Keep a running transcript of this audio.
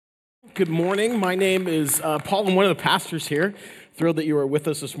Good morning. My name is Paul. I'm one of the pastors here. Thrilled that you are with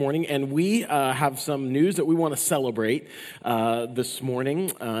us this morning. And we have some news that we want to celebrate this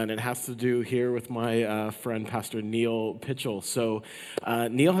morning. And it has to do here with my friend, Pastor Neil Pitchell. So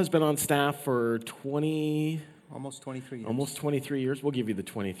Neil has been on staff for Almost 23 years. Almost 23 years. We'll give you the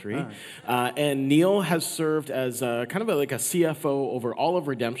 23. Right. And Neil has served as like a CFO over all of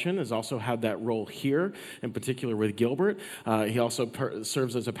Redemption, has also had that role here, in particular with Gilbert. He also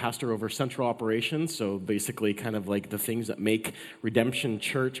serves as a pastor over Central Operations, so basically kind of like the things that make Redemption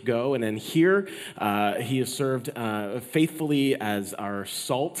Church go. And then here, he has served faithfully as our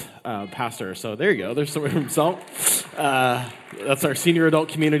SALT pastor. So there you go. There's someone from SALT. That's our senior adult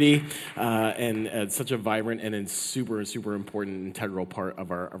community, and it's such a vibrant and super important integral part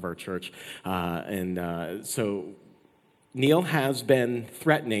of our church. So Neil has been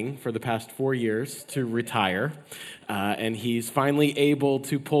threatening for the past 4 years to retire, and he's finally able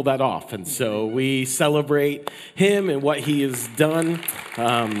to pull that off. And so we celebrate him and what he has done.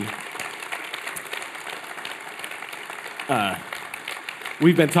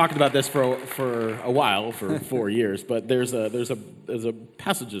 We've been talking about this for a while, for 4 years, but there's a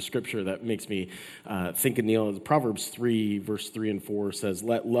passage of scripture that makes me think of Neil. Proverbs 3, verse 3 and 4 says,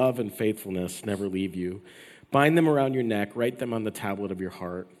 "Let love and faithfulness never leave you. Bind them around your neck, write them on the tablet of your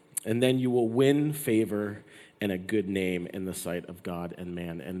heart, and then you will win favor and a good name in the sight of God and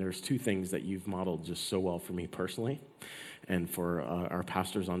man." And there's two things that you've modeled just so well for me personally, and for our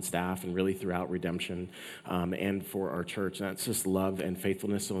pastors on staff, and really throughout Redemption, and for our church. And that's just love and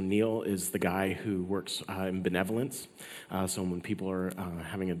faithfulness. So Neil is the guy who works in benevolence. So when people are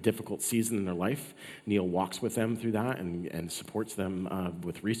having a difficult season in their life, Neil walks with them through that and supports them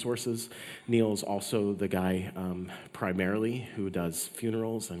with resources. Neil is also the guy primarily who does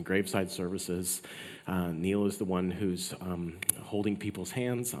funerals and graveside services. Neil is the one who's holding people's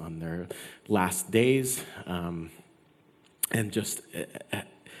hands on their last days, and just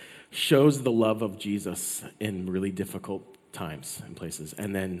shows the love of Jesus in really difficult times and places.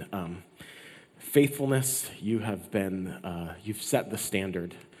 And then faithfulness, you've set the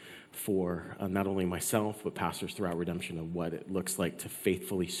standard for not only myself, but pastors throughout Redemption of what it looks like to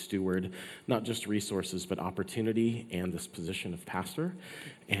faithfully steward, not just resources, but opportunity and this position of pastor,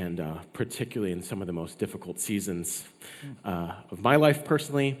 and particularly in some of the most difficult seasons of my life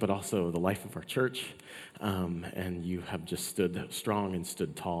personally, but also the life of our church. And you have just stood strong and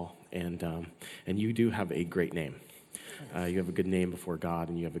stood tall, and you do have a great name. You have a good name before God,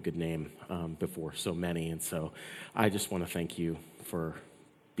 and you have a good name before so many. And so I just want to thank you for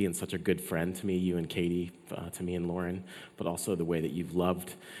being such a good friend to me, you and Katie, to me and Lauren, but also the way that you've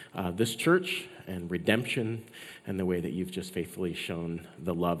loved this church and Redemption, and the way that you've just faithfully shown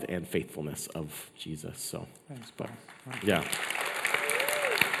the love and faithfulness of Jesus. So, Thanks, Paul. Yeah.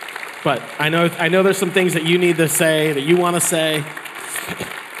 But I know there's some things that you need to say, that you want to say.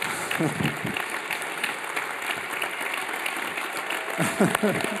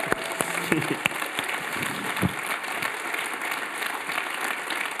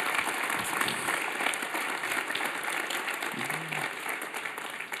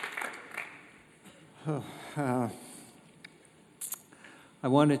 I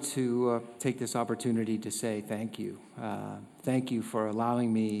wanted to take this opportunity to say thank you. Thank you for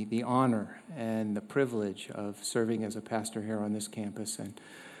allowing me the honor and the privilege of serving as a pastor here on this campus. And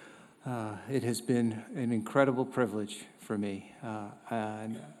it has been an incredible privilege for me.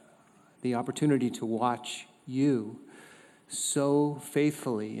 And the opportunity to watch you so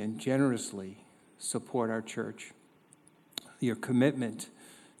faithfully and generously support our church. Your commitment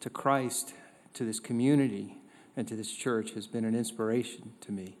to Christ, to this community, and to this church has been an inspiration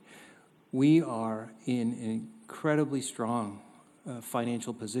to me. We are in an incredibly strong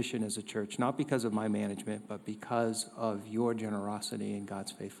financial position as a church, not because of my management, but because of your generosity and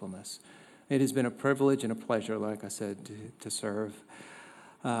God's faithfulness. It has been a privilege and a pleasure, like I said, to serve.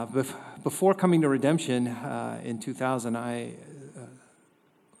 Before coming to Redemption in 2000, I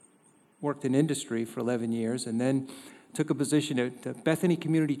worked in industry for 11 years, and then took a position at Bethany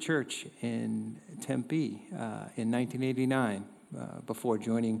Community Church in Tempe in 1989 before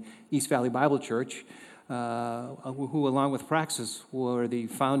joining East Valley Bible Church, who along with Praxis were the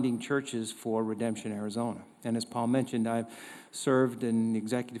founding churches for Redemption Arizona. And as Paul mentioned, I've served in the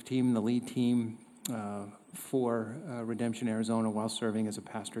executive team, the lead team for Redemption Arizona while serving as a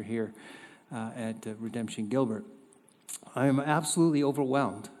pastor here at Redemption Gilbert. I am absolutely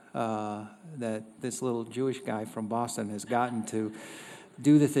overwhelmed that this little Jewish guy from Boston has gotten to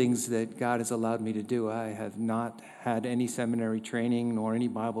do the things that God has allowed me to do. I have not had any seminary training nor any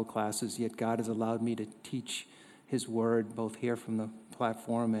Bible classes, yet God has allowed me to teach His Word both here from the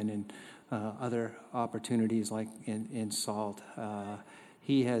platform and in other opportunities like in SALT.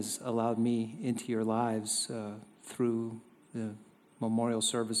 He has allowed me into your lives through the memorial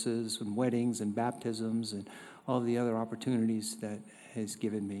services and weddings and baptisms and all the other opportunities that has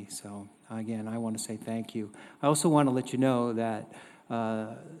given me. So again, I want to say thank you. I also want to let you know that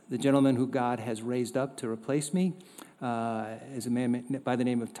the gentleman who God has raised up to replace me is a man by the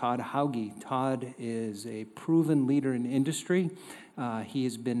name of Todd Hauge. Todd is a proven leader in industry. He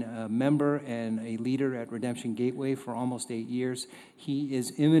has been a member and a leader at Redemption Gateway for almost 8 years. He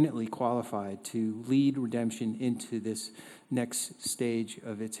is eminently qualified to lead Redemption into this next stage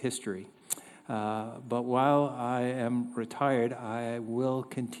of its history. But while I am retired, I will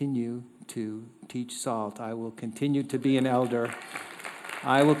continue to teach SALT. I will continue to be an elder.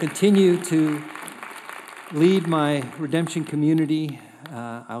 I will continue to lead my Redemption community.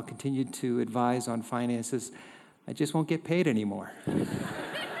 I'll continue to advise on finances. I just won't get paid anymore.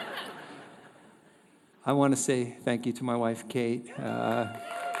 I want to say thank you to my wife, Kate.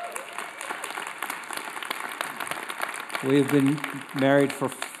 We've been married for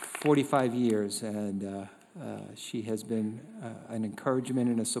 45 years, and she has been an encouragement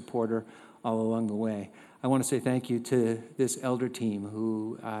and a supporter all along the way. I want to say thank you to this elder team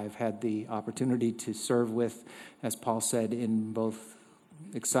who I've had the opportunity to serve with, as Paul said, in both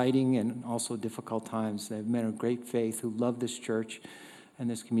exciting and also difficult times. They've men of great faith who love this church and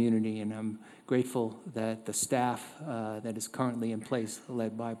this community, and I'm grateful that the staff that is currently in place,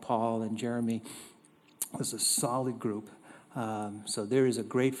 led by Paul and Jeremy, is a solid group. So there is a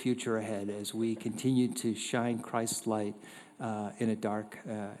great future ahead as we continue to shine Christ's light in a dark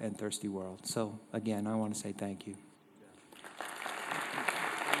and thirsty world. So again, I want to say thank you.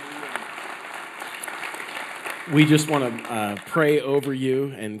 We just want to pray over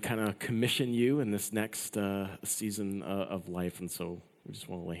you and kind of commission you in this next season of life. And so we just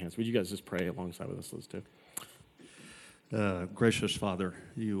want to lay hands. Would you guys just pray alongside with us, those two? Gracious Father,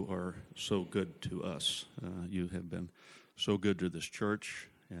 you are so good to us. You have been so good to this church,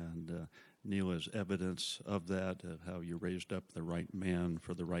 and Neil is evidence of that, of how you raised up the right man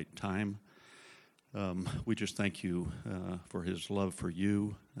for the right time. We just thank you for his love for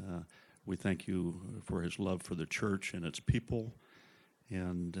you. We thank you for his love for the church and its people,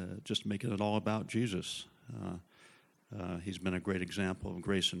 and just making it all about Jesus. He's been a great example of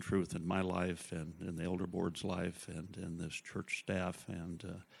grace and truth in my life and in the elder board's life and in this church staff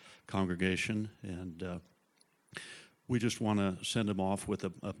and congregation. And we just want to send him off with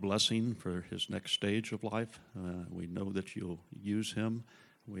a blessing for his next stage of life. We know that you'll use him.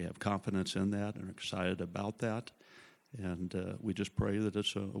 We have confidence in that and are excited about that. And we just pray that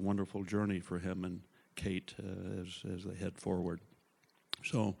it's a wonderful journey for him and Kate as they head forward.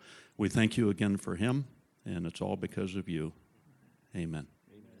 So we thank you again for him, and it's all because of you. Amen.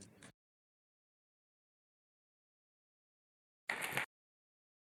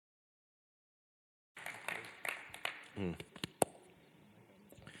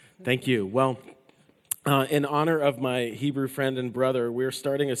 Thank you. Well, in honor of my Hebrew friend and brother, we're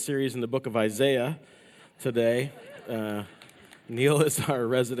starting a series in the book of Isaiah today. Neil is our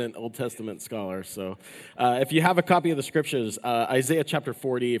resident Old Testament scholar. So if you have a copy of the scriptures, Isaiah chapter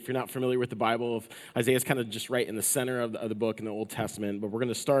 40, if you're not familiar with the Bible, Isaiah is kind of just right in the center of the book in the Old Testament. But we're going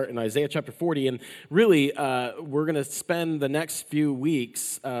to start in Isaiah chapter 40. And really, we're going to spend the next few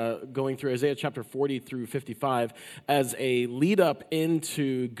weeks going through Isaiah chapter 40 through 55 as a lead up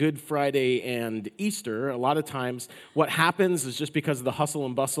into Good Friday and Easter. A lot of times what happens is just because of the hustle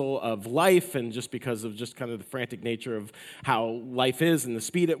and bustle of life and just because of just kind of the frantic nature of how life is and the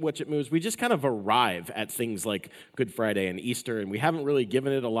speed at which it moves, we just kind of arrive at things like Good Friday and Easter, and we haven't really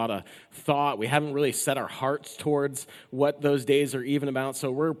given it a lot of thought. We haven't really set our hearts towards what those days are even about. So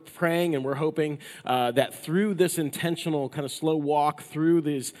we're praying and we're hoping that through this intentional kind of slow walk through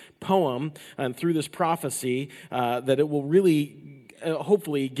this poem and through this prophecy, that it will really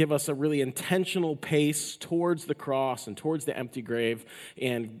hopefully give us a really intentional pace towards the cross and towards the empty grave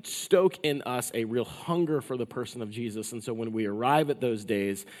and stoke in us a real hunger for the person of Jesus. And so when we arrive at those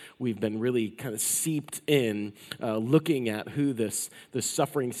days, we've been really kind of seeped in looking at who this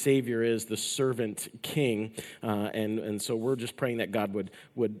suffering Savior is, the servant King. And so we're just praying that God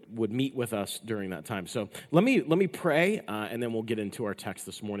would meet with us during that time. So let me pray, and then we'll get into our text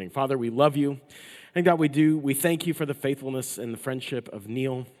this morning. Father, we love you. And God, we thank you for the faithfulness and the friendship of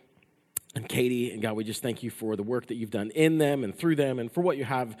Neil and Katie. And God, we just thank you for the work that you've done in them and through them and for what you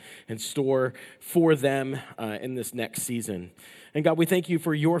have in store for them in this next season. And God, we thank you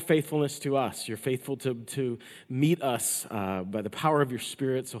for your faithfulness to us. You're faithful to meet us by the power of your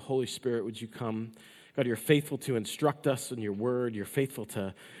Spirit. So Holy Spirit, would you come God, you're faithful to instruct us in your word. You're faithful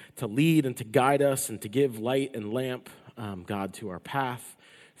to lead and to guide us and to give light and lamp, God, to our path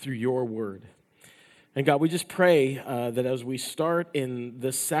through your word. And God, we just pray that as we start in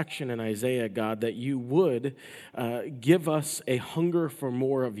this section in Isaiah, God, that you would give us a hunger for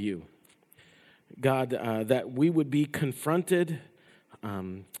more of you. God, that we would be confronted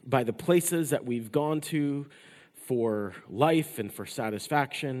by the places that we've gone to for life and for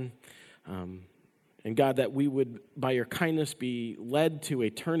satisfaction. And God, that we would, by your kindness, be led to a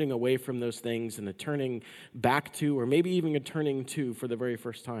turning away from those things and a turning back to, or maybe even a turning to, for the very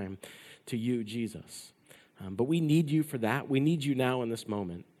first time, to you, Jesus. But we need you for that. We need you now in this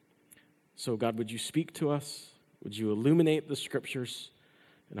moment. So God, would you speak to us? Would you illuminate the scriptures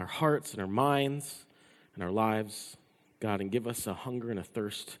in our hearts and our minds and our lives, God, and give us a hunger and a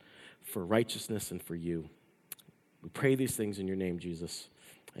thirst for righteousness and for you. We pray these things in your name, Jesus.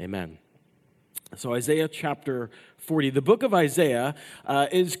 Amen. So Isaiah chapter 40. The book of Isaiah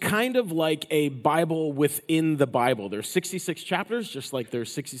is kind of like a Bible within the Bible. There's 66 chapters, just like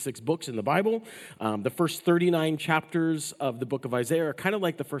there's 66 books in the Bible. The first 39 chapters of the book of Isaiah are kind of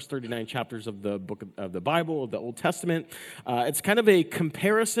like the first 39 chapters of the book of the Bible, of the Old Testament. It's kind of a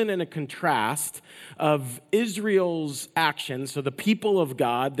comparison and a contrast of Israel's actions, so the people of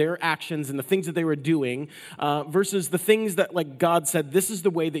God, their actions and the things that they were doing, versus the things that, like, God said, this is the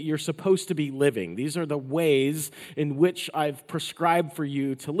way that you're supposed to be living. These are the ways in which I've prescribed for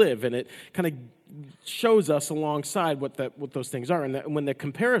you to live. And it kind of shows us alongside what those things are. And when the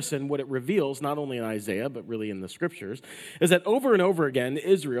comparison, what it reveals, not only in Isaiah, but really in the scriptures, is that over and over again,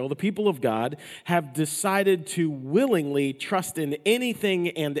 Israel, the people of God, have decided to willingly trust in anything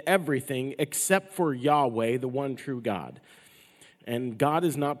and everything except for Yahweh, the one true God. And God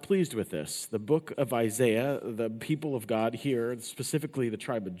is not pleased with this. The book of Isaiah, the people of God here, specifically the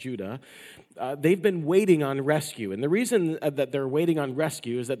tribe of Judah, they've been waiting on rescue. And the reason that they're waiting on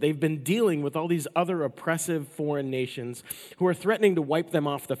rescue is that they've been dealing with all these other oppressive foreign nations who are threatening to wipe them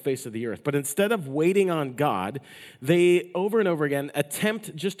off the face of the earth. But instead of waiting on God, they over and over again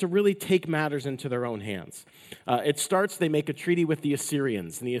attempt just to really take matters into their own hands. It starts, they make a treaty with the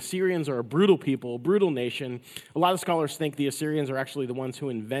Assyrians. And the Assyrians are a brutal people, brutal nation. A lot of scholars think the Assyrians are actually the ones who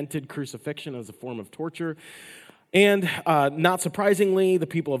invented crucifixion as a form of torture. And not surprisingly, the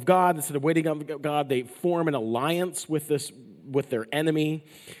people of God, instead of waiting on God, they form an alliance with their enemy,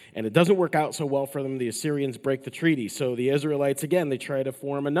 and it doesn't work out so well for them. The Assyrians break the treaty. So the Israelites, again, they try to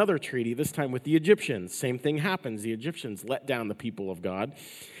form another treaty, this time with the Egyptians. Same thing happens. The Egyptians let down the people of God.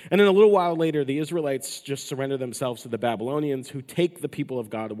 And then a little while later, the Israelites just surrender themselves to the Babylonians, who take the people of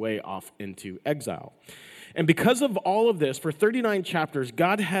God away off into exile. And because of all of this, for 39 chapters,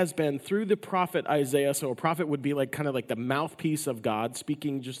 God has been, through the prophet Isaiah, so a prophet would be like kind of like the mouthpiece of God,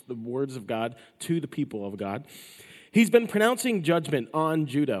 speaking just the words of God to the people of God. He's been pronouncing judgment on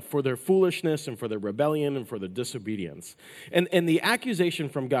Judah for their foolishness and for their rebellion and for their disobedience. And the accusation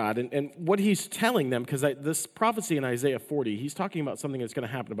from God, and what he's telling them, because this prophecy in Isaiah 40, he's talking about something that's going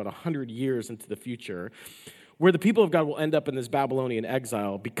to happen about 100 years into the future, where the people of God will end up in this Babylonian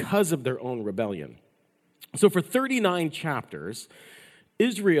exile because of their own rebellion. So for 39 chapters,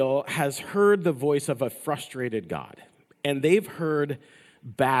 Israel has heard the voice of a frustrated God, and they've heard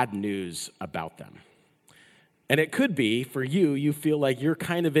bad news about them. And it could be, for you feel like you're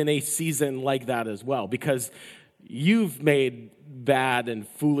kind of in a season like that as well, because you've made bad and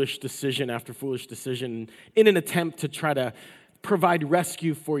foolish decision after foolish decision in an attempt to try to provide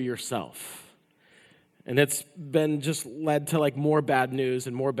rescue for yourself. And it's been just led to like more bad news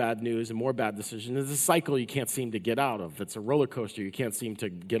and more bad news and more bad decisions. It's a cycle you can't seem to get out of. It's a roller coaster you can't seem to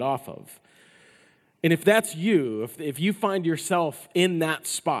get off of. And if that's you, if you find yourself in that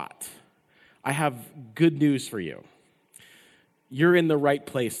spot, I have good news for you. You're in the right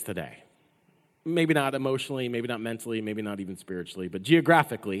place today. Maybe not emotionally, maybe not mentally, maybe not even spiritually, but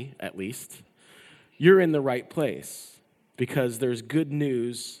geographically, at least, you're in the right place because there's good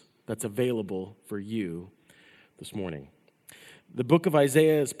news that's available for you this morning. The book of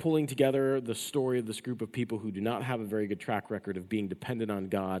Isaiah is pulling together the story of this group of people who do not have a very good track record of being dependent on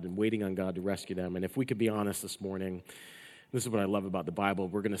God and waiting on God to rescue them. And if we could be honest this morning, this is what I love about the Bible.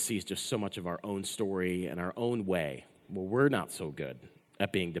 We're going to see just so much of our own story and our own way. Well, we're not so good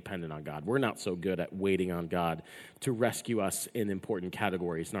at being dependent on God. We're not so good at waiting on God to rescue us in important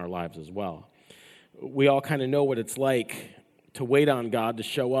categories in our lives as well. We all kind of know what it's like to wait on God to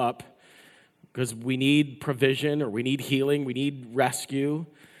show up because we need provision or we need healing, we need rescue.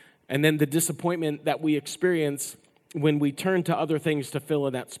 And then the disappointment that we experience when we turn to other things to fill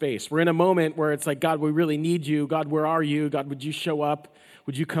in that space. We're in a moment where it's like, God, we really need you. God, where are you? God, would you show up?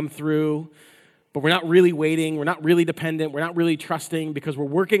 Would you come through? but we're not really waiting, we're not really dependent, we're not really trusting because we're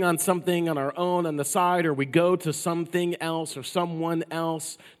working on something on our own on the side, or we go to something else or someone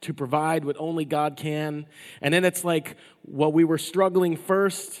else to provide what only God can. And then it's like, well, we were struggling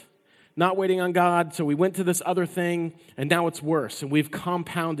first, not waiting on God, so we went to this other thing, and now it's worse, and we've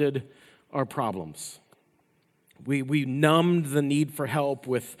compounded our problems. We numbed the need for help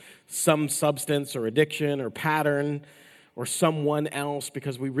with some substance or addiction or pattern or someone else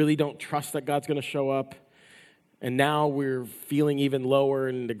because we really don't trust that God's going to show up. And now we're feeling even lower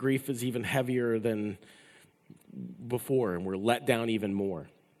and the grief is even heavier than before, and we're let down even more.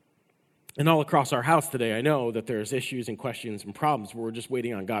 And all across our house today, I know that there's issues and questions and problems where we're just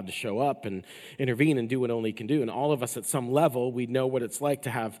waiting on God to show up and intervene and do what only He can do. And all of us at some level, we know what it's like to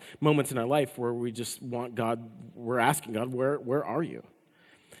have moments in our life where we just want God, we're asking God, where are you?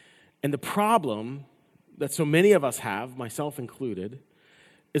 And the problem that so many of us have, myself included,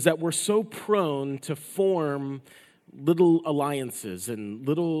 is that we're so prone to form little alliances and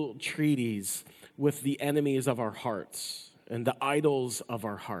little treaties with the enemies of our hearts and the idols of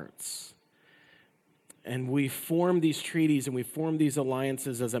our hearts. And we form these treaties and we form these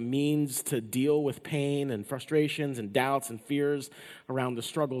alliances as a means to deal with pain and frustrations and doubts and fears around the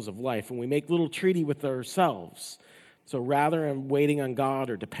struggles of life. And we make little treaty with ourselves. So rather than waiting on God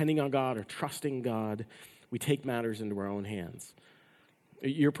or depending on God or trusting God, we take matters into our own hands.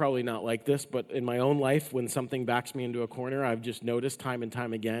 You're probably not like this, but in my own life, when something backs me into a corner, I've just noticed time and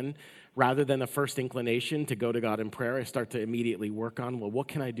time again, rather than a first inclination to go to God in prayer, I start to immediately work on, well, what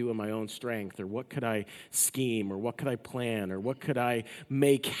can I do in my own strength? Or what could I scheme? Or what could I plan? Or what could I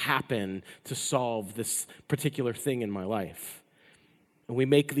make happen to solve this particular thing in my life? And we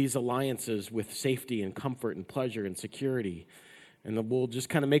make these alliances with safety and comfort and pleasure and security. And then we'll just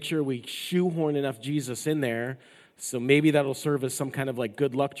kind of make sure we shoehorn enough Jesus in there, so maybe that'll serve as some kind of like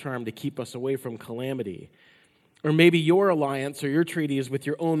good luck charm to keep us away from calamity. Or maybe your alliance or your treaty is with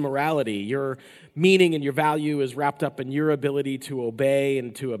your own morality. Your meaning and your value is wrapped up in your ability to obey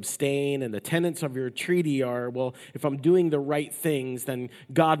and to abstain. And the tenets of your treaty are, well, if I'm doing the right things, then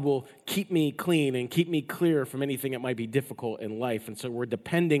God will keep me clean and keep me clear from anything that might be difficult in life. And so we're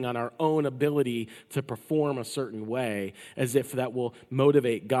depending on our own ability to perform a certain way, as if that will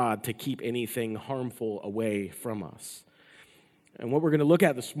motivate God to keep anything harmful away from us. And what we're going to look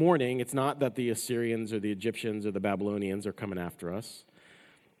at this morning, it's not that the Assyrians or the Egyptians or the Babylonians are coming after us,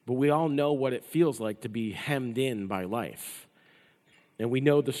 but we all know what it feels like to be hemmed in by life. And we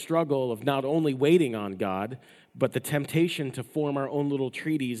know the struggle of not only waiting on God, but the temptation to form our own little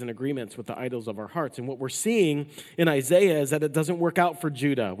treaties and agreements with the idols of our hearts. And what we're seeing in Isaiah is that it doesn't work out for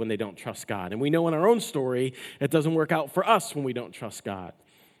Judah when they don't trust God. And we know in our own story, it doesn't work out for us when we don't trust God.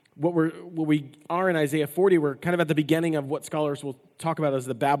 What we are in Isaiah 40, we're kind of at the beginning of what scholars will talk about as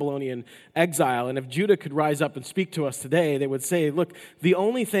the Babylonian exile. And if Judah could rise up and speak to us today, they would say, look, the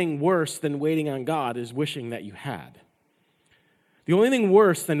only thing worse than waiting on God is wishing that you had. The only thing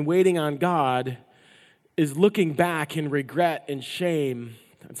worse than waiting on God is looking back in regret and shame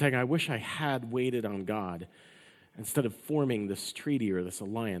and saying, I wish I had waited on God instead of forming this treaty or this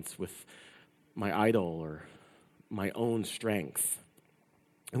alliance with my idol or my own strength.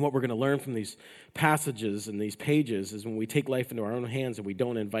 And what we're going to learn from these passages and these pages is when we take life into our own hands and we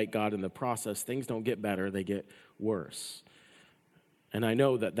don't invite God in the process, things don't get better, they get worse. And I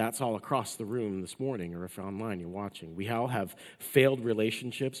know that that's all across the room this morning, or if online you're watching. We all have failed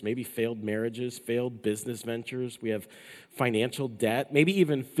relationships, maybe failed marriages, failed business ventures. We have financial debt, maybe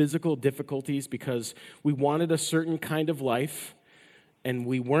even physical difficulties because we wanted a certain kind of life and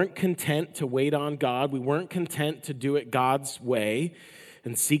we weren't content to wait on God. We weren't content to do it God's way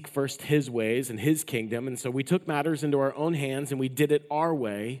and seek first His ways and His kingdom. And so we took matters into our own hands and we did it our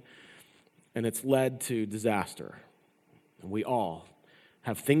way, and it's led to disaster. And we all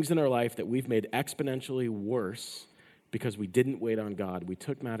have things in our life that we've made exponentially worse because we didn't wait on God. We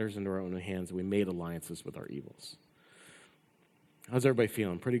took matters into our own hands and we made alliances with our evils. How's everybody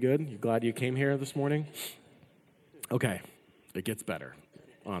feeling? Pretty good? You glad you came here this morning? Okay, it gets better,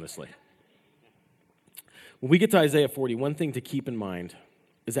 honestly. When we get to Isaiah 40, one thing to keep in mind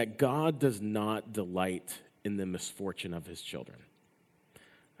is that God does not delight in the misfortune of His children.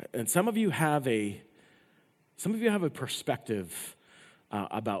 And some of you have a perspective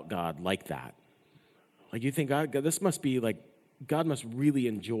about God like that. Like you think, God, this must be like, God must really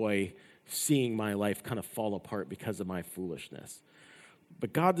enjoy seeing my life kind of fall apart because of my foolishness.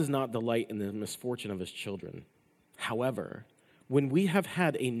 But God does not delight in the misfortune of His children. However, when we have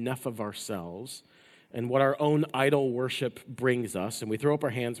had enough of ourselves and what our own idol worship brings us, and we throw up our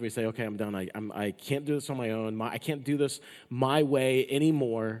hands and we say, okay, I'm done. I can't do this on my own. I can't do this my way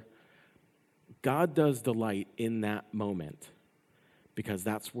anymore. God does delight in that moment because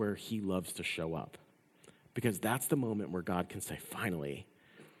that's where he loves to show up. Because that's the moment where God can say, finally,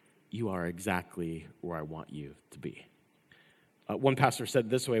 you are exactly where I want you to be. One pastor said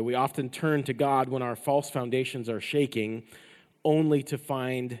this way: we often turn to God when our false foundations are shaking, only to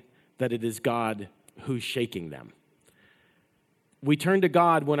find that it is God who's shaking them. We turn to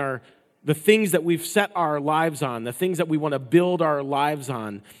God when the things that we've set our lives on, the things that we want to build our lives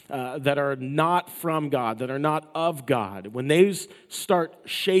on, that are not from God, that are not of God, when those start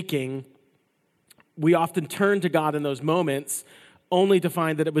shaking, we often turn to God in those moments only to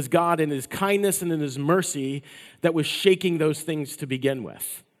find that it was God in his kindness and in his mercy that was shaking those things to begin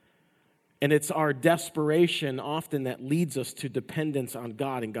with. And it's our desperation often that leads us to dependence on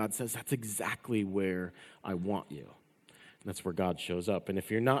God, and God says, that's exactly where I want you. And that's where God shows up. And if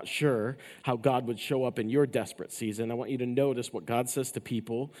you're not sure how God would show up in your desperate season, I want you to notice what God says to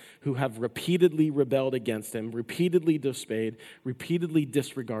people who have repeatedly rebelled against him, repeatedly disobeyed, repeatedly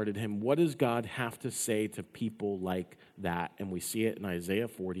disregarded him. What does God have to say to people like that? And we see it in Isaiah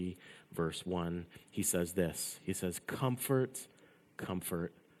 40, verse 1. He says this. He says, comfort,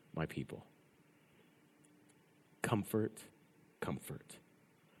 comfort my people. Comfort, comfort.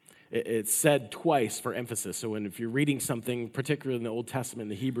 It's said twice for emphasis. So if you're reading something, particularly in the Old Testament, in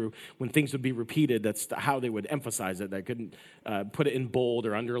the Hebrew, when things would be repeated, that's how they would emphasize it. They couldn't put it in bold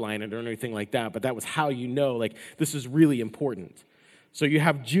or underline it or anything like that, but that was how you know, like, this is really important. So you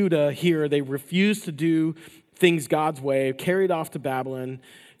have Judah here. They refuse to do things God's way, carried off to Babylon.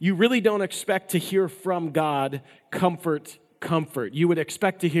 You really don't expect to hear from God, comfort, comfort. You would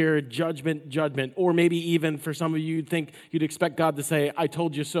expect to hear judgment, judgment, or maybe even for some of you, you'd expect God to say, I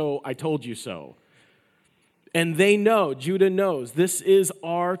told you so, I told you so. And they know, Judah knows, this is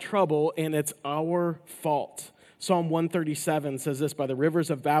our trouble and it's our fault. Psalm 137 says this, by the rivers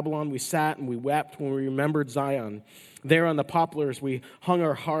of Babylon we sat and we wept when we remembered Zion. There on the poplars we hung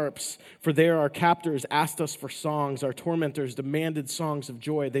our harps, for there our captors asked us for songs. Our tormentors demanded songs of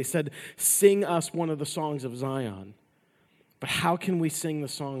joy. They said, sing us one of the songs of Zion. But how can we sing the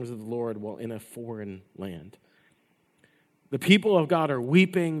songs of the Lord while in a foreign land? The people of God are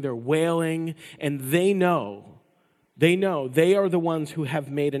weeping, they're wailing, and they know they are the ones who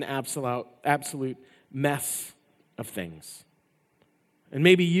have made an absolute mess of things. And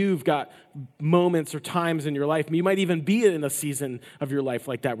maybe you've got moments or times in your life, you might even be in a season of your life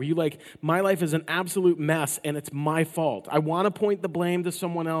like that, where you like, my life is an absolute mess and it's my fault. I want to point the blame to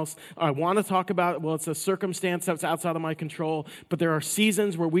someone else. I want to talk about, well, it's a circumstance that's outside of my control, but there are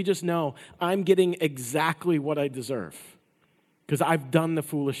seasons where we just know I'm getting exactly what I deserve because I've done the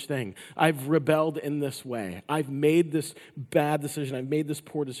foolish thing. I've rebelled in this way. I've made this bad decision. I've made this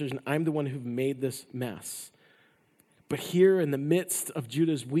poor decision. I'm the one who made this mess. But here in the midst of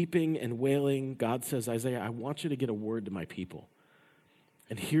Judah's weeping and wailing, God says, Isaiah, I want you to get a word to my people.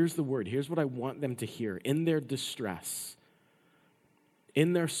 And here's the word. Here's what I want them to hear. In their distress,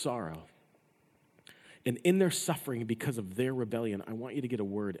 in their sorrow, and in their suffering because of their rebellion, I want you to get a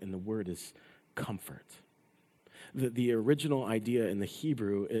word, and the word is comfort. The original idea in the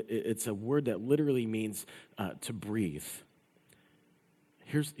Hebrew, it's a word that literally means to breathe.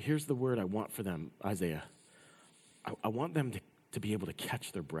 Here's the word I want for them, Isaiah. I want them to be able to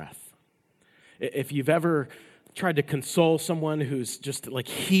catch their breath. If you've ever tried to console someone who's just like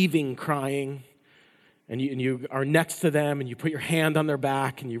heaving, crying, and you are next to them and you put your hand on their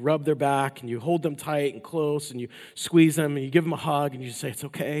back and you rub their back and you hold them tight and close and you squeeze them and you give them a hug and you say, it's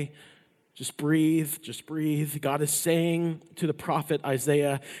okay, just breathe, just breathe. God is saying to the prophet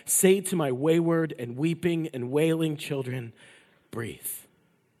Isaiah, say to my wayward and weeping and wailing children, breathe.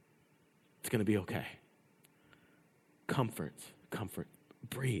 It's going to be okay. Comfort, comfort,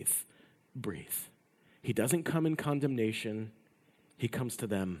 breathe, breathe. He doesn't come in condemnation. He comes to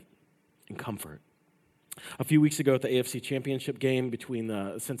them in comfort. A few weeks ago at the AFC Championship game between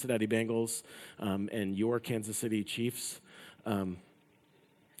the Cincinnati Bengals and your Kansas City Chiefs,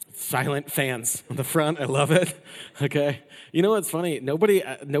 silent fans on the front. I love it. Okay. You know what's funny?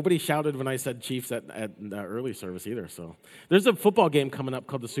 Nobody shouted when I said Chiefs at the early service either. So there's a football game coming up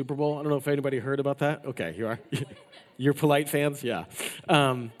called the Super Bowl. I don't know if anybody heard about that. Okay, you are. You're polite fans? Yeah.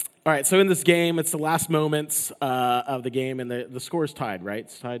 All right, so in this game, it's the last moments of the game, and the score is tied, right?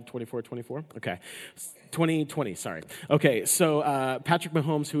 It's tied 24-24? Okay. 2020, sorry. Okay, so Patrick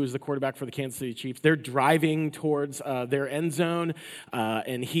Mahomes, who is the quarterback for the Kansas City Chiefs, they're driving towards their end zone,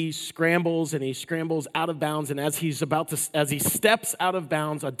 and he scrambles out of bounds, and as he steps out of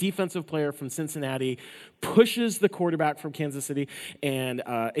bounds, a defensive player from Cincinnati pushes the quarterback from Kansas City and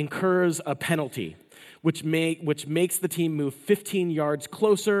incurs a penalty, which makes the team move 15 yards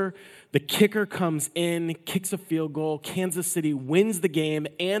closer The kicker comes in, kicks a field goal. Kansas City wins the game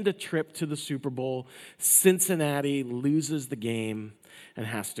and a trip to the Super Bowl. Cincinnati loses the game and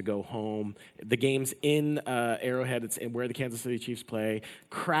has to go home. The game's in Arrowhead. It's where the Kansas City Chiefs play.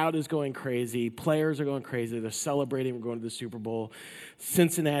 Crowd is going crazy. Players are going crazy. They're celebrating. We're going to the Super Bowl.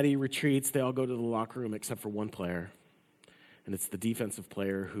 Cincinnati retreats. They all go to the locker room except for one player. And it's the defensive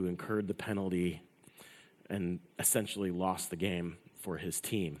player who incurred the penalty and essentially lost the game for his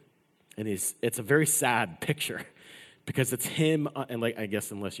team. And it's a very sad picture because it's him, and I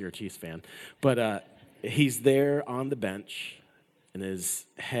guess unless you're a Chiefs fan, but he's there on the bench, and his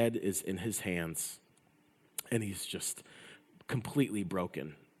head is in his hands, and he's just completely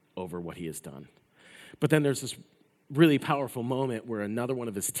broken over what he has done. But then there's this really powerful moment where another one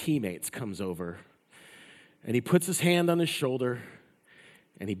of his teammates comes over, and he puts his hand on his shoulder,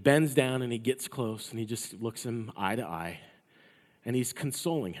 and he bends down, and he gets close, and he just looks him eye to eye. And he's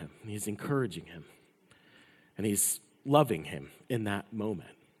consoling him, and he's encouraging him, and he's loving him in that moment.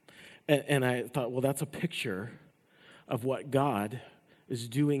 And I thought, well, that's a picture of what God is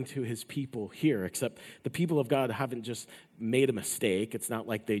doing to his people here, except the people of God haven't just made a mistake. It's not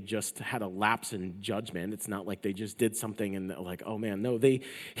like they just had a lapse in judgment. It's not like they just did something and like, oh man, no,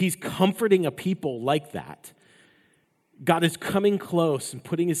 he's comforting a people like that. God is coming close and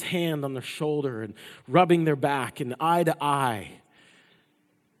putting his hand on their shoulder and rubbing their back and eye to eye,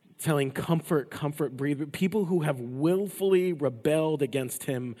 telling comfort, comfort, breathe. People who have willfully rebelled against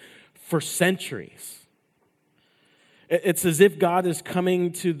him for centuries. It's as if God is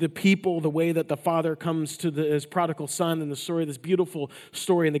coming to the people the way that the Father comes to his prodigal son in the story, this beautiful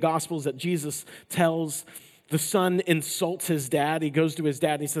story in the Gospels that Jesus tells. The son insults his dad. He goes to his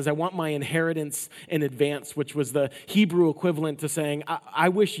dad and he says, I want my inheritance in advance, which was the Hebrew equivalent to saying, I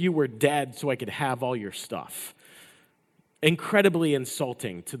wish you were dead so I could have all your stuff. Incredibly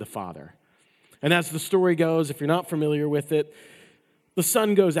insulting to the father. And as the story goes, if you're not familiar with it, the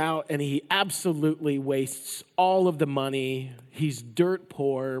son goes out and he absolutely wastes all of the money. He's dirt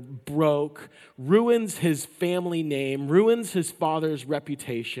poor, broke, ruins his family name, ruins his father's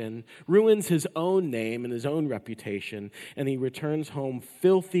reputation, ruins his own name and his own reputation, and he returns home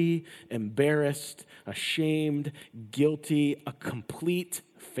filthy, embarrassed, ashamed, guilty, a complete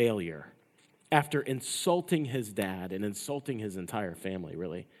failure after insulting his dad and insulting his entire family,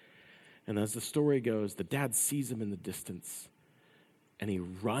 really. And as the story goes, the dad sees him in the distance, and he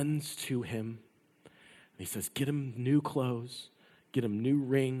runs to him, and he says, get him new clothes, get him new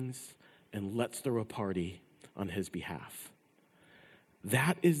rings, and let's throw a party on his behalf.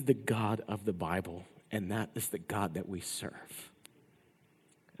 That is the God of the Bible, and that is the God that we serve.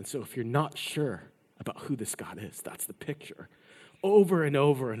 And so if you're not sure about who this God is, that's the picture over and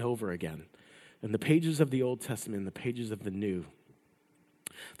over and over again. In the pages of the Old Testament, in the pages of the New,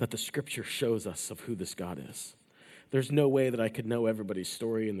 that the Scripture shows us of who this God is. There's no way that I could know everybody's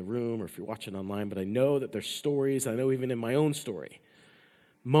story in the room or if you're watching online, but I know that there's stories, I know even in my own story,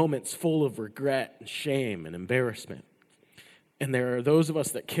 moments full of regret and shame and embarrassment. And there are those of us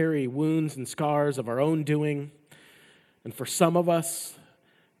that carry wounds and scars of our own doing, and for some of us,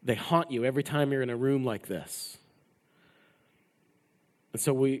 they haunt you every time you're in a room like this. And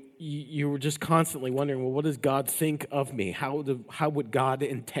so you were just constantly wondering, well, what does God think of me? How would God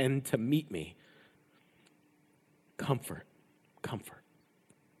intend to meet me? Comfort, comfort.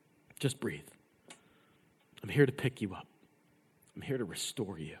 Just breathe. I'm here to pick you up. I'm here to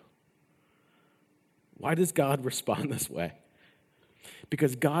restore you. Why does God respond this way?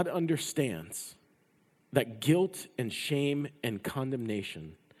 Because God understands that guilt and shame and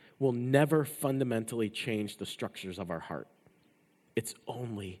condemnation will never fundamentally change the structures of our heart. It's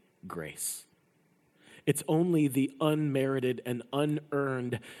only grace. It's only the unmerited and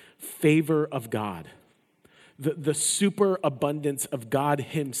unearned favor of God. The superabundance of God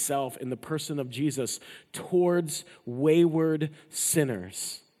himself in the person of Jesus towards wayward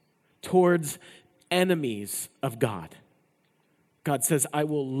sinners, towards enemies of God. God says, I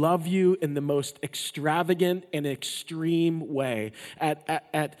will love you in the most extravagant and extreme way,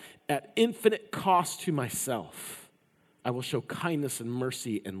 at infinite cost to myself. I will show kindness and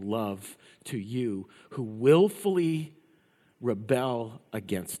mercy and love to you who willfully rebel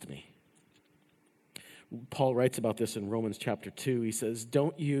against me. Paul writes about this in Romans chapter 2. He says,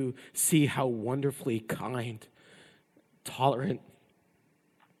 don't you see how wonderfully kind, tolerant,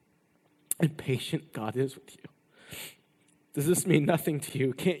 and patient God is with you? Does this mean nothing to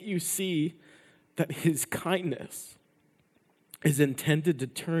you? Can't you see that his kindness is intended to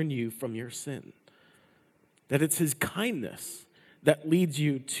turn you from your sin? That it's his kindness that leads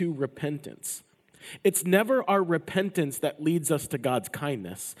you to repentance. It's never our repentance that leads us to God's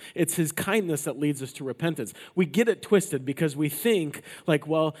kindness. It's his kindness that leads us to repentance. We get it twisted because we think like,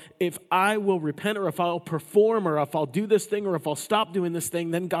 well, if I will repent or if I'll perform or if I'll do this thing or if I'll stop doing this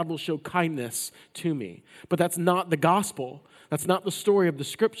thing, then God will show kindness to me. But that's not the gospel. That's not the story of the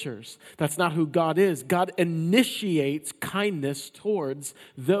scriptures. That's not who God is. God initiates kindness towards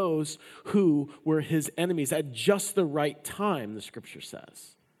those who were his enemies at just the right time, the scripture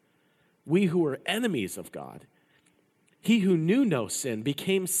says. We who were enemies of God, he who knew no sin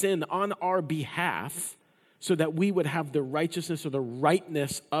became sin on our behalf so that we would have the righteousness or the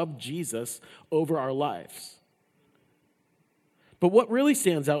rightness of Jesus over our lives. But what really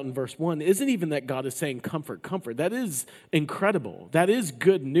stands out in verse 1 isn't even that God is saying comfort, comfort. That is incredible. That is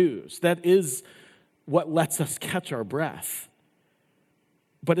good news. That is what lets us catch our breath.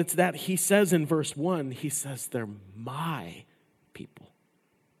 But it's that he says in verse 1, he says, they're my people.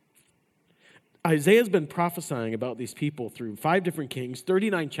 Isaiah's been prophesying about these people through 5 different kings,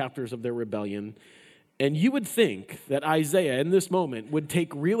 39 chapters of their rebellion, and you would think that Isaiah in this moment would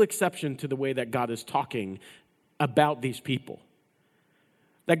take real exception to the way that God is talking about these people.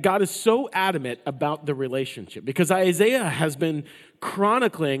 That God is so adamant about the relationship because Isaiah has been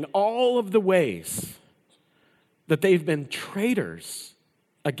chronicling all of the ways that they've been traitors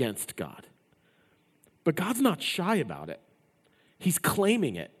against God. But God's not shy about it. He's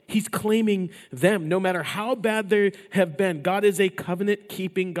claiming it. He's claiming them. No matter how bad they have been, God is a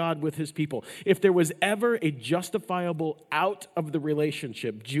covenant-keeping God with his people. If there was ever a justifiable out of the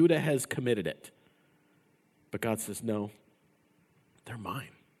relationship, Judah has committed it. But God says, no, they're mine.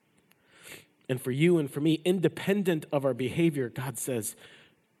 And for you and for me, independent of our behavior, God says,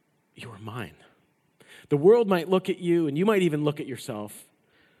 you are mine. The world might look at you, and you might even look at yourself,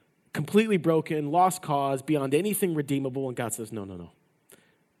 completely broken, lost cause, beyond anything redeemable, and God says, no, no, no.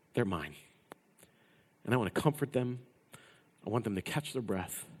 They're mine. And I want to comfort them. I want them to catch their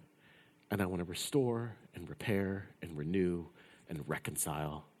breath. And I want to restore and repair and renew and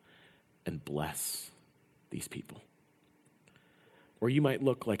reconcile and bless these people. Or you might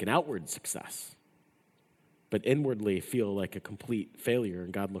look like an outward success, but inwardly feel like a complete failure,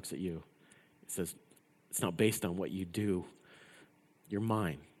 and God looks at you. It says, it's not based on what you do. You're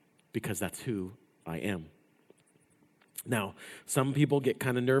mine because that's who I am. Now, some people get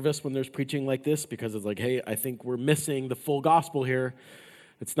kind of nervous when there's preaching like this because it's like, hey, I think we're missing the full gospel here.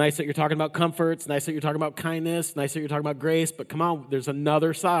 It's nice that you're talking about comfort. It's nice that you're talking about kindness. It's nice that you're talking about grace. But come on, there's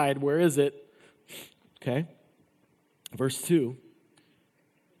another side. Where is it? Okay. Verse 2,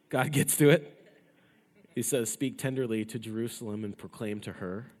 God gets to it. He says, speak tenderly to Jerusalem and proclaim to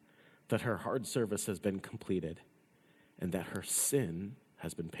her that her hard service has been completed and that her sin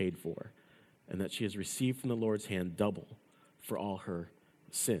has been paid for, and that she has received from the Lord's hand double for all her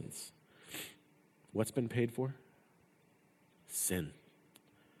sins. What's been paid for? Sin.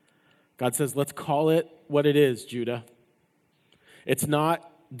 God says, let's call it what it is, Judah. It's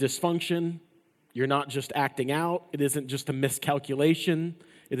not dysfunction. You're not just acting out. It isn't just a miscalculation.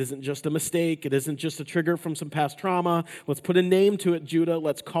 It isn't just a mistake. It isn't just a trigger from some past trauma. Let's put a name to it, Judah.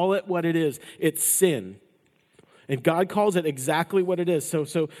 Let's call it what it is. It's sin. And God calls it exactly what it is.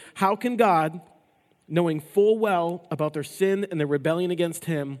 So how can God, knowing full well about their sin and their rebellion against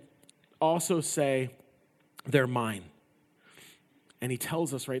him, also say, they're mine? And he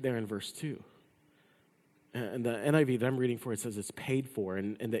tells us right there in verse 2. And the NIV that I'm reading for, it says it's paid for.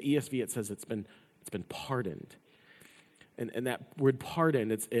 And the ESV, it says it's been pardoned. And that word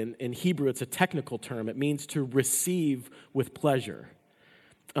pardon, it's in Hebrew, it's a technical term. It means to receive with pleasure.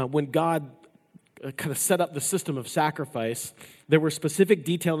 When God kind of set up the system of sacrifice, there were specific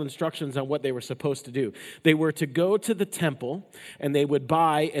detailed instructions on what they were supposed to do. They were to go to the temple and they would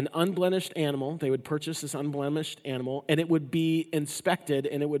buy an unblemished animal. They would purchase this unblemished animal and it would be inspected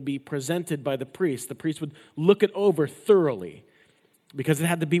and it would be presented by the priest. The priest would look it over thoroughly because it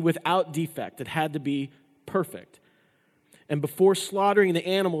had to be without defect. It had to be perfect. And before slaughtering the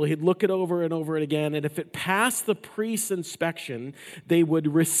animal, he'd look it over and over it again. And if it passed the priest's inspection, they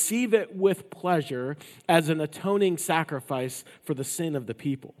would receive it with pleasure as an atoning sacrifice for the sin of the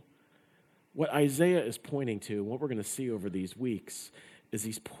people. What Isaiah is pointing to, what we're going to see over these weeks, is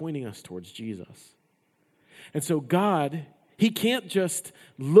he's pointing us towards Jesus. And so God, he can't just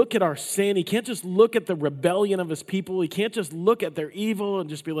look at our sin. He can't just look at the rebellion of his people. He can't just look at their evil and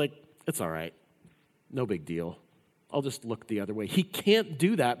just be like, it's all right. No big deal. I'll just look the other way. He can't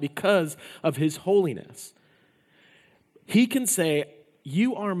do that because of his holiness. He can say,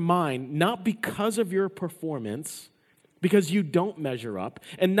 you are mine, not because of your performance, because you don't measure up,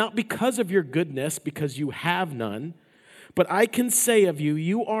 and not because of your goodness, because you have none, But I can say of you,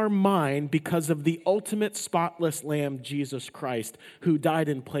 you are mine because of the ultimate spotless Lamb, Jesus Christ, who died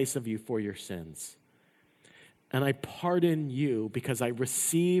in place of you for your sins. And I pardon you because I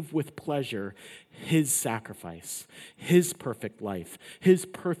receive with pleasure his sacrifice, his perfect life, his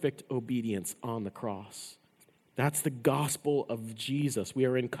perfect obedience on the cross. That's the gospel of Jesus. We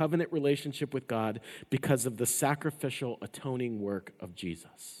are in covenant relationship with God because of the sacrificial atoning work of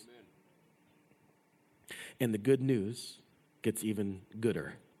Jesus. Amen. And the good news gets even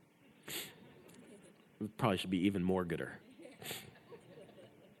gooder. It probably should be even more gooder.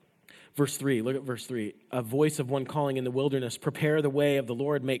 Verse 3, look at verse 3. A voice of one calling in the wilderness, prepare the way of the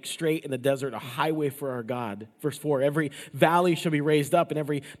Lord, make straight in the desert a highway for our God. Verse 4, every valley shall be raised up and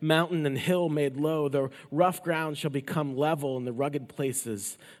every mountain and hill made low. The rough ground shall become level and the rugged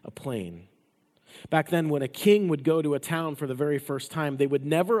places a plain. Back then, when a king would go to a town for the very first time, they would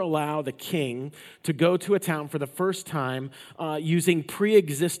never allow the king to go to a town for the first time using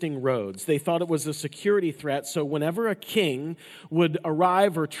pre-existing roads. They thought it was a security threat, so whenever a king would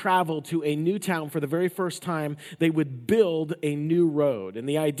arrive or travel to a new town for the very first time, they would build a new road. And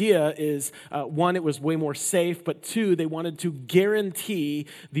the idea is, one, it was way more safe, but two, they wanted to guarantee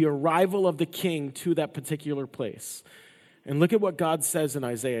the arrival of the king to that particular place. And look at what God says in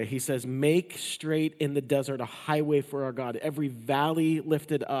Isaiah. He says, make straight in the desert a highway for our God, every valley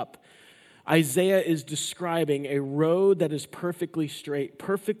lifted up. Isaiah is describing a road that is perfectly straight,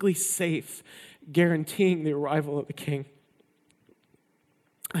 perfectly safe, guaranteeing the arrival of the king.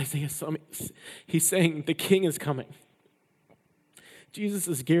 Isaiah, he's saying the king is coming. Jesus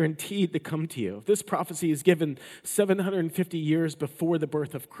is guaranteed to come to you. This prophecy is given 750 years before the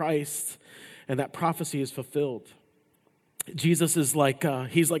birth of Christ, and that prophecy is fulfilled. Jesus is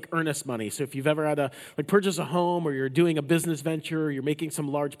he's like earnest money. So if you've ever had to purchase a home or you're doing a business venture, or you're making some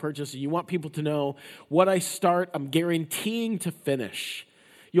large purchase, and you want people to know what I start, I'm guaranteeing to finish.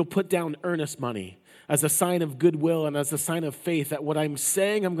 You'll put down earnest money as a sign of goodwill and as a sign of faith that what I'm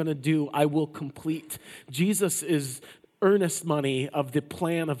saying I'm going to do, I will complete. Jesus is earnest money of the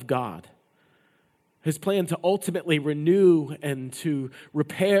plan of God. His plan to ultimately renew and to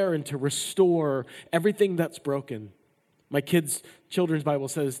repair and to restore everything that's broken. My kids' children's Bible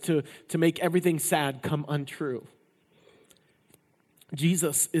says to make everything sad come untrue.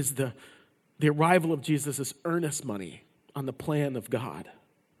 Jesus is the arrival of Jesus is earnest money on the plan of God.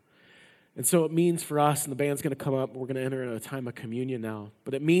 And so it means for us, and the band's going to come up, we're going to enter into a time of communion now,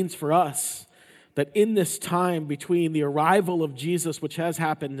 but it means for us that in this time between the arrival of Jesus, which has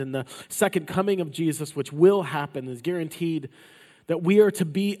happened, and the second coming of Jesus, which will happen, is guaranteed, that we are to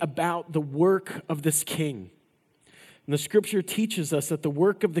be about the work of this king. And the scripture teaches us that the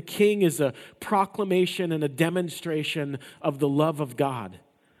work of the king is a proclamation and a demonstration of the love of God.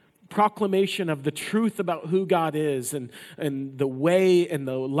 Proclamation of the truth about who God is and the way and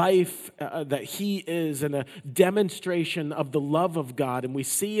the life that he is, and a demonstration of the love of God. And we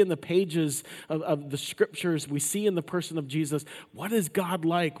see in the pages of the scriptures, we see in the person of Jesus, what is God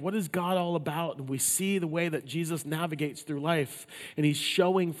like? What is God all about? And we see the way that Jesus navigates through life. And he's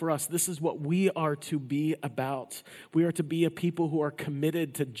showing for us, this is what we are to be about. We are to be a people who are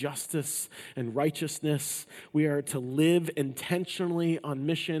committed to justice and righteousness. We are to live intentionally on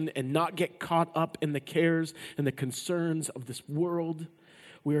mission and not get caught up in the cares and the concerns of this world.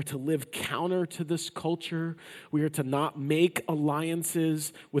 We are to live counter to this culture. We are to not make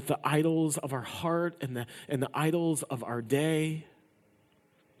alliances with the idols of our heart and the idols of our day.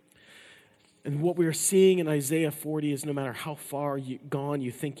 And what we are seeing in Isaiah 40 is no matter how far gone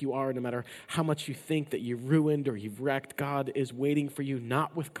you think you are, no matter how much you think that you've ruined or you've wrecked, God is waiting for you,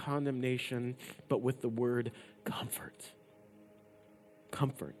 not with condemnation, but with the word comfort.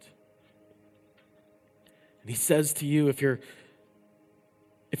 Comfort. And he says to you, if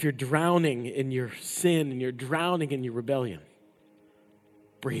you're drowning in your sin and you're drowning in your rebellion,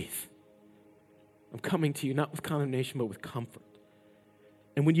 breathe. I'm coming to you not with condemnation, but with comfort.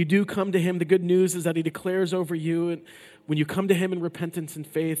 And when you do come to him, the good news is that he declares over you, and when you come to him in repentance and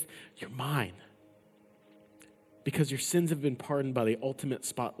faith, you're mine. Because your sins have been pardoned by the ultimate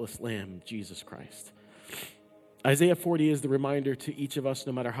spotless Lamb, Jesus Christ. Isaiah 40 is the reminder to each of us,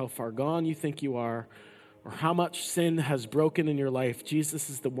 no matter how far gone you think you are, or how much sin has broken in your life, Jesus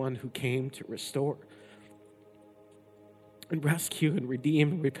is the one who came to restore and rescue and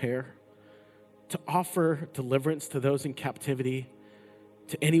redeem and repair, to offer deliverance to those in captivity,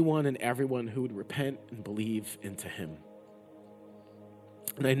 to anyone and everyone who would repent and believe into him.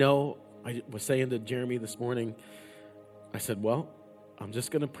 And I know I was saying to Jeremy this morning, I said, well, I'm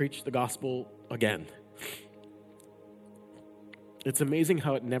just going to preach the gospel again. It's amazing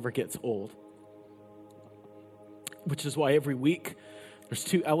how it never gets old. which is why every week there's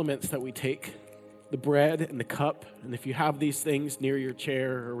two elements that we take, the bread and the cup. And if you have these things near your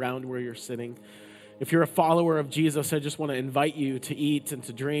chair or around where you're sitting, if you're a follower of Jesus, I just want to invite you to eat and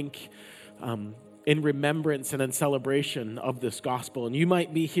to drink in remembrance and in celebration of this gospel. And you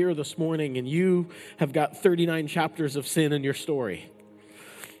might be here this morning and you have got 39 chapters of sin in your story.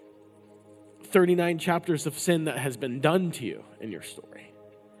 39 chapters of sin that has been done to you in your story.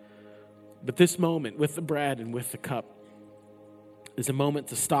 But this moment with the bread and with the cup is a moment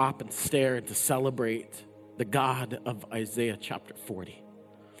to stop and stare and to celebrate the God of Isaiah chapter 40,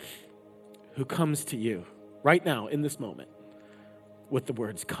 who comes to you right now in this moment with the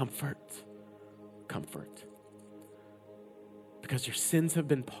words, comfort, comfort. Because your sins have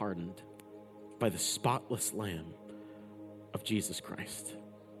been pardoned by the spotless Lamb of Jesus Christ.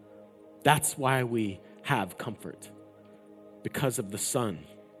 That's why we have comfort, because of the Son,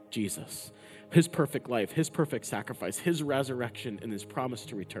 Jesus, his perfect life, his perfect sacrifice, his resurrection, and his promise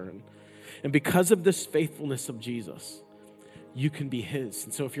to return. And because of this faithfulness of Jesus, you can be his.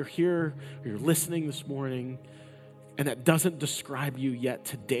 And so if you're here or you're listening this morning and that doesn't describe you yet,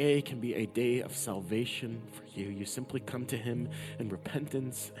 today can be a day of salvation for you. You simply come to him in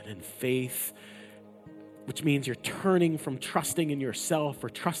repentance and in faith, which means you're turning from trusting in yourself or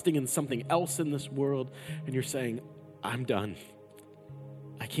trusting in something else in this world, and you're saying, I'm done.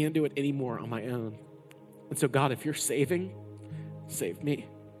 I can't do it anymore on my own. And so God, if you're saving, save me.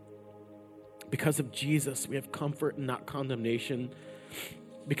 Because of Jesus, we have comfort and not condemnation.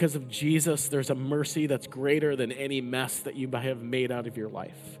 Because of Jesus, there's a mercy that's greater than any mess that you might have made out of your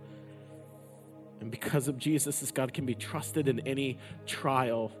life. And because of Jesus, this God can be trusted in any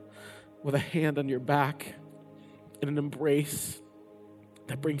trial with a hand on your back and an embrace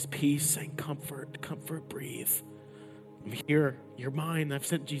that brings peace, saying, comfort, comfort, breathe. I'm here, you're mine. I've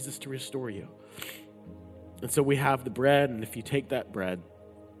sent Jesus to restore you. And so we have the bread, and if you take that bread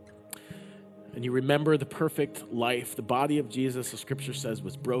and you remember the perfect life, the body of Jesus, the scripture says,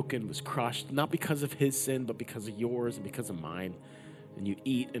 was broken, was crushed, not because of his sin, but because of yours and because of mine. And you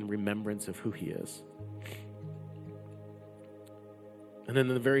eat in remembrance of who he is. And then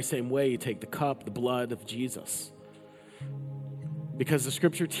in the very same way, you take the cup, the blood of Jesus. Because the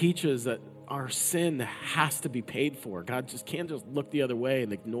scripture teaches that our sin has to be paid for. God just can't just look the other way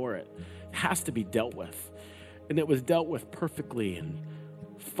and ignore it. It has to be dealt with. And it was dealt with perfectly and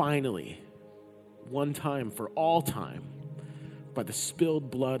finally, one time for all time, by the spilled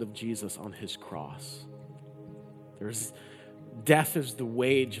blood of Jesus on his cross. Death is the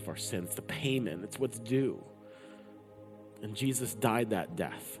wage of our sins, the payment. It's what's due. And Jesus died that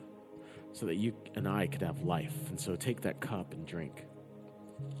death so that you and I could have life. And so take that cup and drink.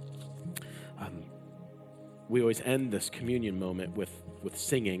 We always end this communion moment with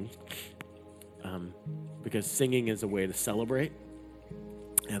singing, because singing is a way to celebrate.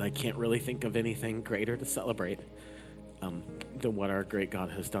 And I can't really think of anything greater to celebrate than what our great God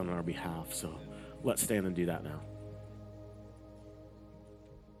has done on our behalf. So let's stand and do that now.